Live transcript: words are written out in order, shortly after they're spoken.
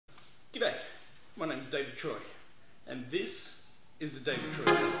name's David Troy, and this is the David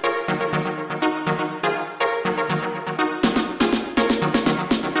Troy Salon.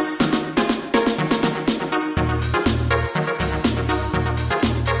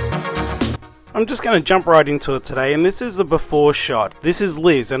 I'm just going to jump right into it today, and this is a before shot. This is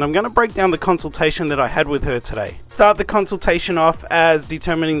Liz, and I'm going to break down the consultation that I had with her today. Start the consultation off as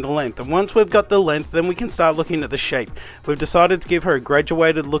determining the length, and once we've got the length, then we can start looking at the shape. We've decided to give her a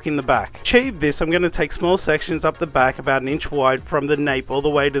graduated look in the back. To achieve this, I'm going to take small sections up the back about an inch wide from the nape all the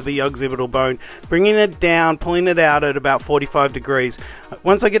way to the occipital bone, bringing it down, pulling it out at about 45 degrees.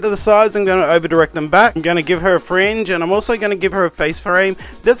 Once I get to the sides, I'm going to over direct them back. I'm going to give her a fringe, and I'm also going to give her a face frame.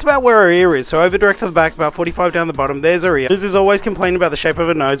 That's about where her ear is, so over direct to the back, about 45 down the bottom. There's her ear. Liz is always complaining about the shape of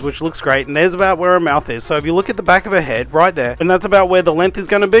her nose, which looks great, and there's about where her mouth is. So if you look at the back of her head, right there, and that's about where the length is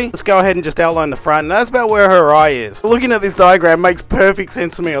going to be. Let's go ahead and just outline the front, and that's about where her eye is. Looking at this diagram makes perfect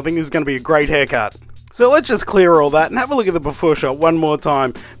sense to me. I think this is going to be a great haircut. So let's just clear all that and have a look at the before shot one more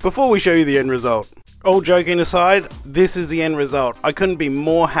time before we show you the end result. All joking aside, this is the end result. I couldn't be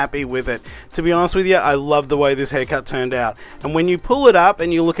more happy with it. To be honest with you, I love the way this haircut turned out. And when you pull it up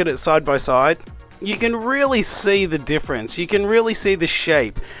and you look at it side by side, you can really see the difference. You can really see the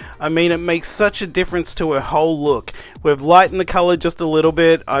shape. I mean, it makes such a difference to her whole look. We've lightened the color just a little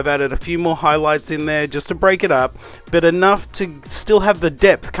bit. I've added a few more highlights in there just to break it up, but enough to still have the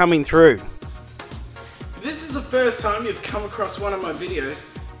depth coming through. If this is the first time you've come across one of my videos,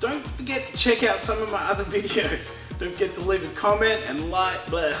 don't forget to check out some of my other videos. Don't forget to leave a comment and like,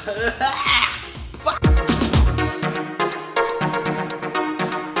 blah.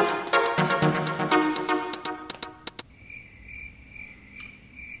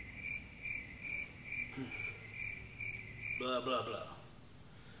 Blah, blah, blah.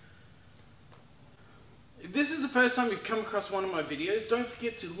 If this is the first time you've come across one of my videos, don't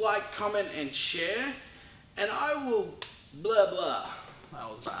forget to like, comment, and share. And I will blah, blah. That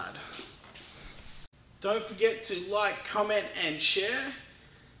was bad. Don't forget to like, comment, and share.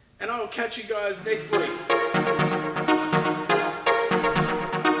 And I will catch you guys next week.